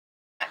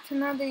to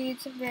another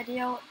YouTube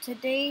video.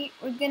 Today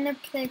we're gonna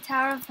play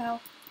Tower of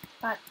Hell,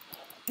 but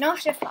no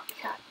shift lock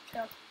chat.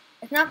 So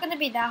it's not gonna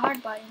be that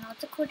hard, but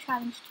it's a cool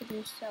challenge to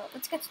do. So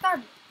let's get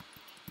started.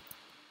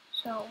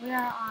 So we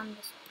are on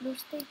this blue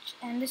stage,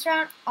 and this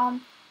round,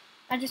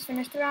 I just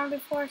finished the round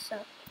before,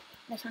 so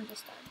this one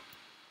just started.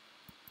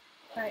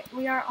 Alright,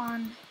 we are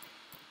on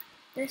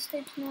this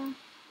stage now.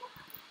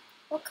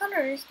 What color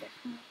is this?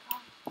 Oh my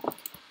god.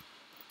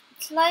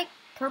 It's like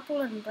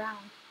purple and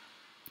brown.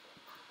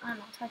 I don't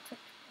know, it's hard to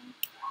explain.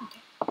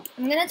 Okay.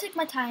 I'm gonna take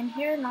my time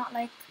here, not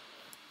like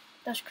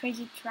those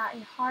crazy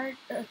try-hard,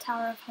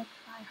 Tower of Hell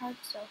try-hard,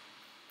 so.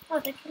 Oh,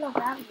 thanks for low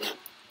gravity.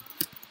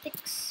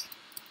 Thanks.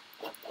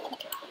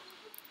 Okay.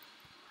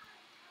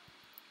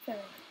 Very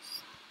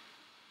nice.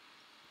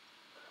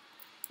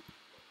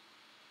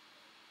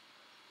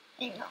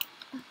 Hang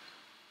on.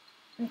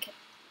 Okay.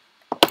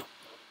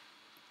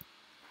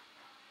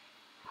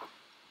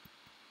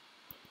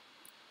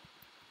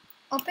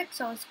 Oh,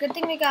 pixels. Good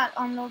thing we got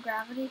on low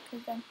gravity,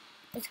 because then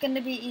it's going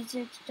to be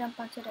easier to jump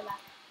onto the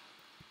ladder.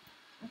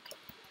 Okay.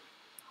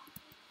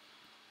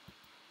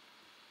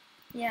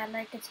 Yeah,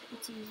 like it's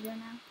easier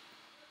now.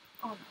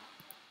 Oh no.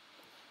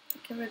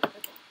 Okay, we're good.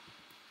 Let's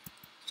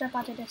jump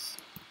onto this.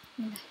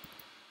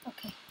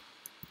 Okay.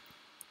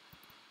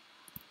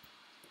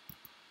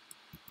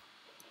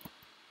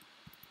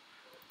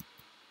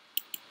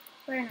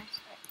 Very nice.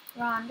 Right.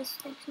 We're on this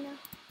stage now.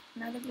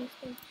 Another blue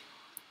stage.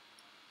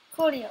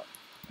 Coolio.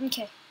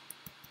 Okay.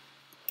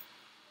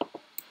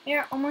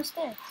 We're almost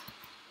there.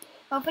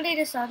 Hopefully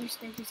this other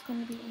stage is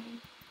going to be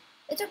easy.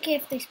 It's okay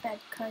if they sped,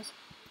 because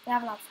they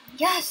have a lot of fun.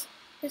 Yes!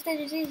 This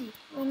stage is easy.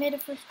 We made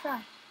it first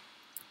try.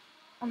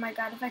 Oh my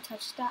god, if I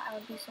touched that, I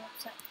would be so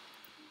upset.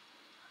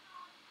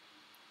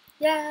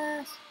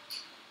 Yes!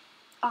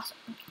 Awesome.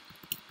 Okay.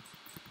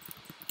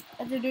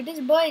 Let's do this,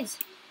 boys.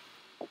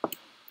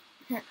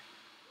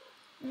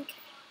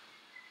 Okay.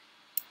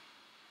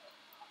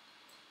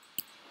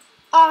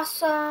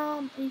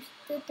 Awesome! You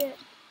did it.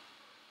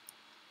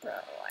 Bro,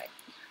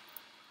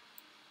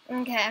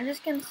 okay, I'm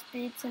just gonna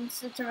speed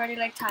since it's already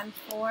like times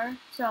 4,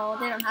 so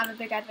they don't have a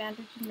big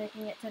advantage in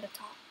making it to the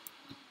top.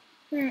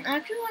 I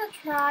actually want to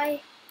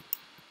try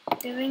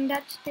doing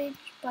that stage,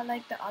 but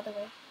like the other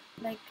way,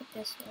 like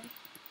this way.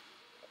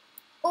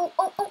 Oh,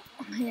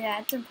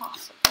 yeah, it's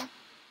impossible.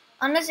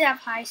 Unless you have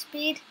high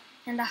speed,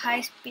 and the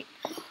high speed.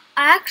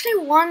 I actually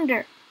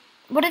wonder,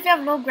 what if you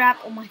have low grav?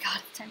 Oh my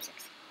god, it's times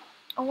 6.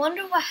 I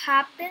wonder what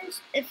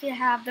happens if you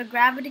have the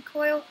gravity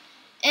coil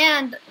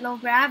and low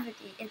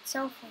gravity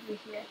itself over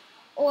here,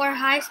 or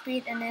high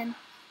speed and then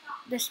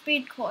the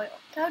speed coil.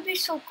 That would be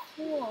so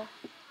cool.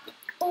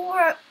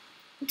 Or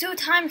 2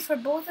 times for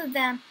both of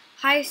them,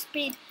 high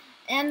speed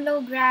and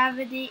low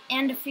gravity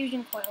and the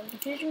fusion coil. The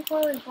fusion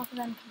coil is both of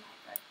them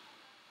combined. Right?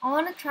 I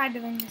want to try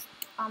doing this.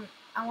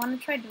 I want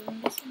to try doing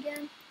this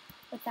again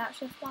without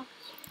shift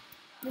locks.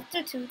 Let's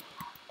do 2.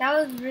 That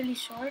was really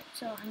short,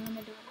 so I'm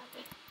gonna do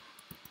another.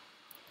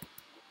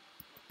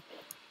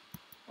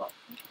 Well,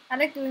 I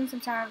like doing some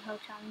Tower of Hell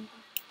challenges.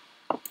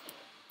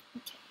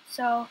 Okay,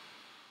 so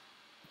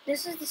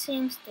this is the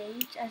same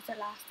stage as the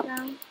last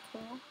round.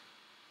 Cool.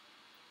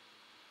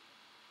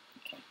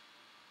 Okay.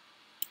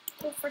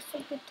 So far so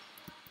good.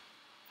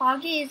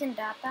 Foggy isn't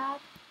that bad,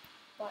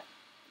 but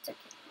it's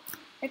okay.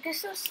 I can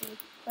still see,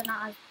 but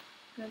not as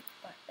good,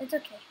 but it's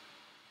okay.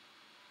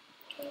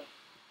 Okay.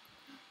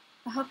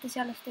 I hope this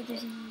yellow stage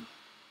is easy.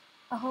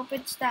 I hope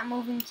it's that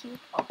moving cube.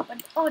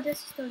 Oh, this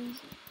is still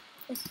easy.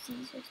 This is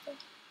easier still.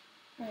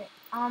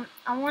 Alright,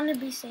 I want to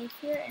be safe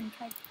here and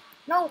try.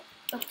 No!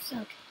 Oops,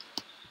 okay.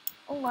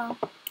 Oh well.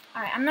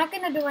 Alright, I'm not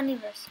gonna do any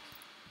risks.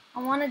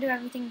 I want to do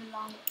everything the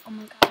long way. Oh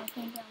my god, I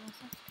can't get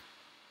myself.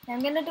 I'm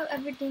gonna do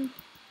everything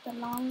the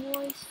long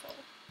way, so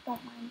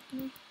don't mind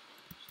me.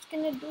 Just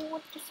gonna do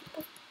what you're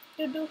supposed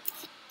to do.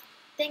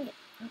 Dang it.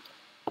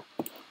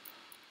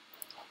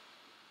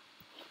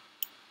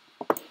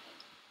 Okay.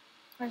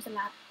 Where's the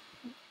ladder?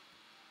 Okay.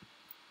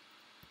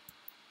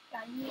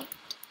 Got you.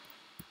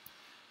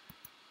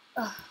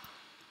 Ugh.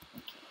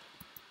 Okay.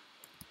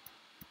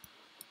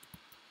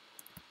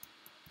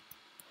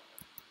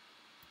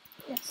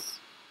 Yes.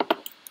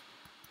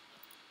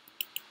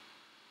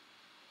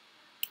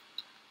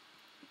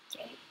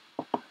 Okay.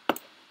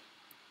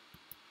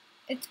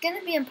 It's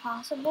gonna be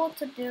impossible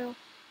to do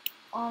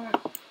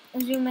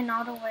zoom in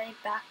all the way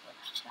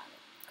backwards challenge,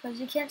 because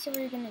you can't see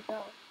where you're gonna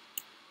go.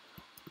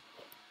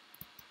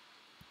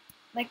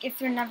 Like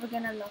if you're never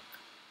gonna look,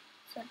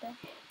 so that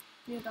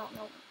you don't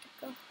know where to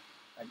go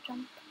or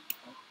jump.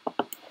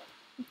 Oh.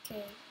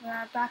 Okay,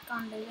 we're back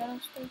on the yellow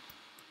stage.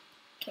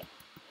 Okay,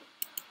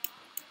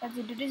 let's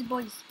do this,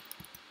 boys.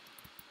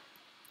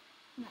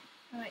 No,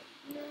 alright.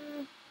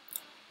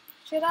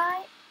 Should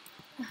I?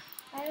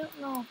 I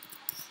don't know.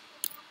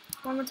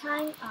 One more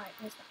time. Alright,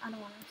 I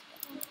don't want to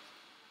sped.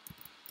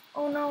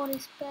 Oh no, they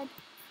sped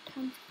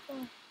times 4.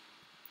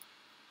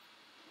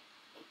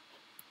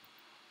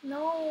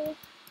 No.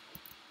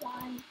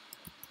 Why?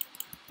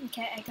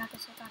 Okay, I got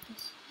this.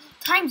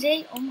 Times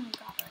 8. Oh my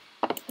god.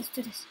 Alright, let's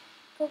do this.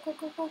 Go.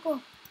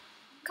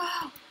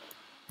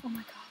 Go. Oh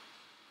my god.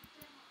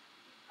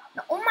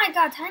 No, oh my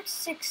god, times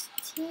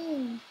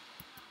 16.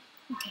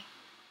 Okay.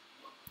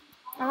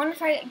 I want to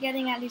try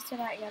getting at least to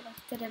that yellow,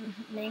 to the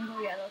mango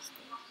yellow stage.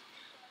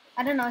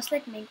 I don't know, it's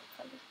like mango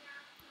color.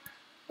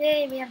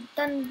 Yay, we have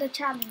done the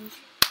challenge.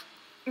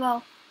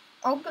 Well,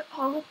 I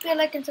hope you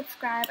like and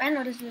subscribe. I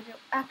know this video.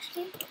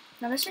 Actually,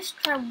 now let's just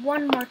try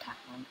one more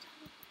time.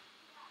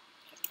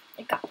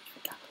 I got this,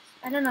 we got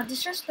this. I don't know,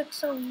 this just looks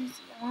so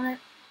easy.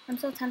 I'm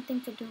so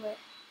tempting to do it.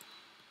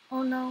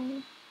 Oh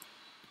no.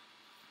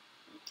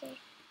 Okay.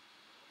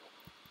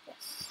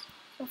 Yes.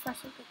 So far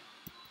so good.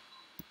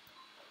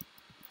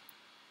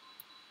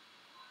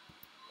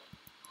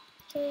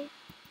 Okay.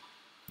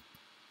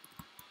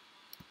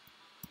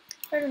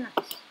 Very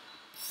nice.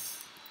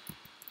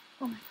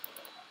 Oh my god.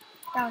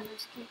 That was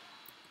risky.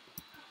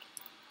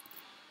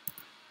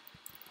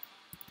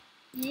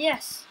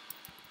 Yes.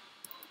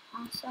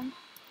 Awesome.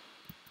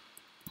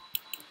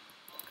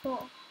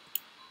 Cool.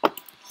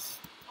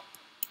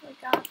 We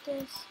got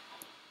this.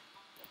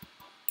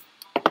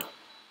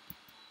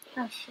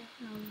 Oh shit,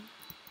 no.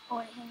 Oh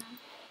wait, hang on.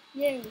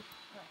 Yay. Alright.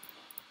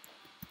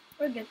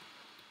 We're good.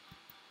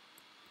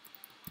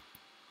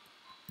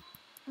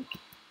 Okay.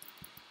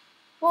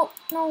 Well,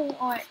 no,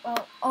 alright,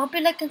 well, I hope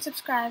you like and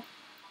subscribe.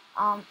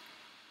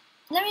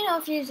 Let me know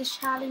if you use this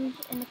challenge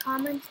in the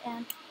comments,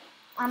 and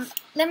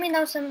let me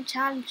know some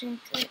challenging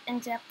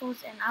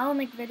examples, and I will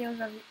make videos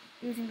of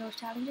using those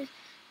challenges.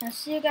 And I'll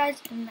see you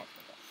guys in the next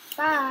video.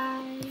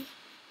 Bye!